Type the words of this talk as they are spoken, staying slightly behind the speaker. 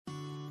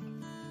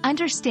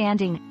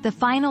Understanding the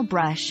final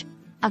brush,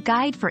 a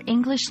guide for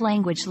English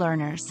language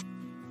learners.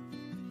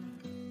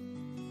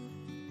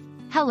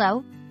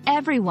 Hello,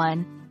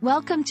 everyone.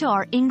 Welcome to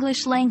our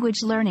English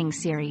language learning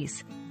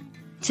series.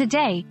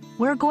 Today,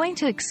 we're going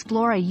to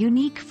explore a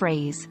unique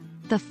phrase,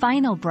 the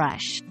final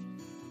brush.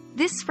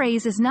 This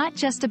phrase is not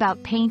just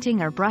about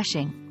painting or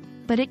brushing,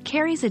 but it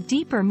carries a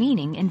deeper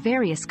meaning in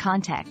various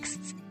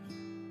contexts.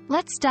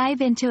 Let's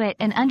dive into it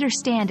and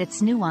understand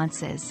its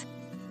nuances.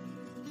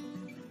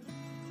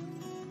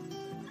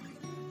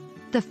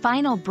 The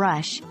final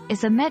brush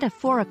is a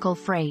metaphorical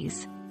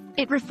phrase.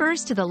 It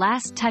refers to the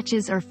last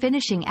touches or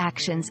finishing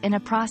actions in a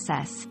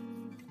process.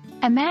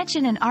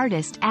 Imagine an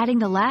artist adding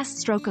the last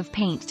stroke of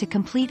paint to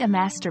complete a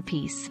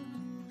masterpiece.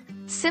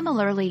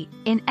 Similarly,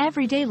 in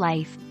everyday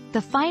life,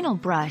 the final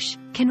brush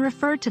can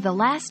refer to the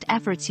last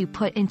efforts you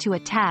put into a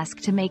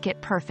task to make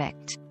it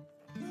perfect.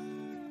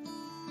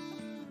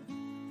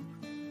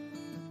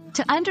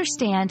 To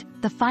understand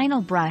the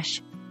final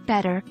brush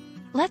better,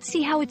 let's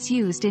see how it's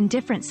used in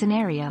different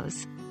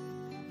scenarios.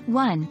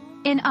 1.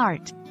 In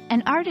art,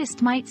 an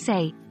artist might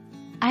say,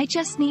 "I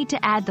just need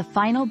to add the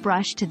final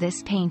brush to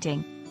this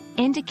painting,"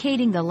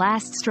 indicating the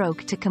last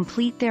stroke to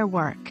complete their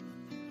work.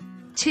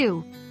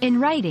 2. In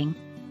writing,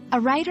 a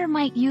writer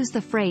might use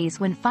the phrase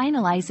when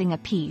finalizing a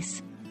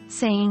piece,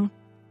 saying,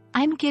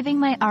 "I'm giving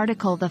my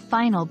article the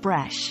final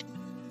brush."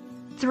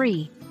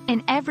 3.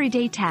 In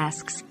everyday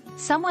tasks,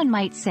 someone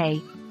might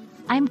say,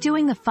 "I'm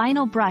doing the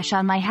final brush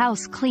on my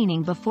house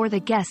cleaning before the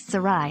guests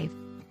arrive,"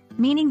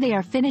 meaning they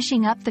are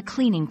finishing up the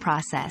cleaning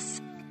process.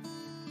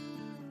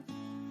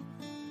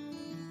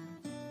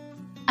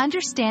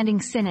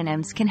 Understanding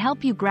synonyms can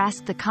help you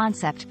grasp the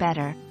concept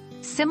better.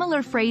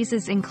 Similar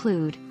phrases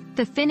include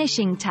the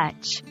finishing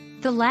touch,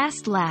 the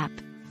last lap,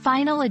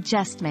 final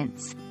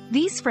adjustments.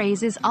 These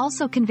phrases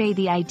also convey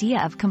the idea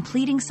of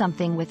completing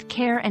something with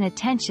care and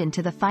attention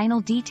to the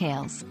final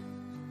details.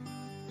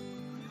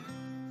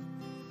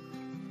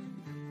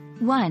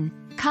 1.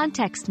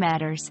 Context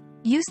matters.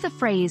 Use the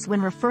phrase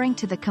when referring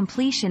to the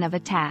completion of a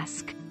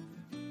task.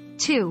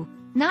 2.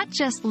 Not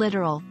just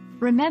literal.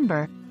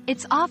 Remember,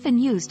 it's often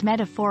used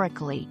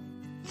metaphorically.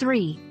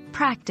 3.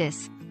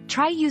 Practice.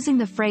 Try using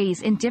the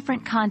phrase in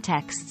different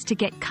contexts to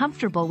get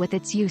comfortable with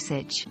its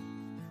usage.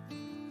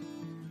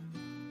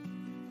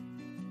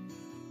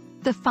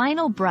 The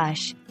final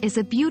brush is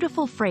a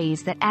beautiful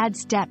phrase that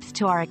adds depth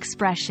to our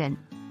expression,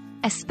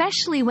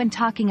 especially when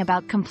talking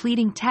about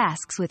completing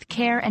tasks with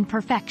care and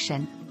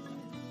perfection.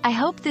 I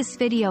hope this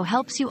video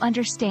helps you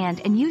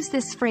understand and use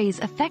this phrase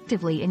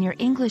effectively in your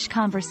English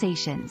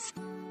conversations.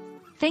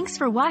 Thanks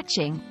for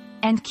watching,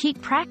 and keep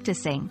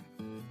practicing.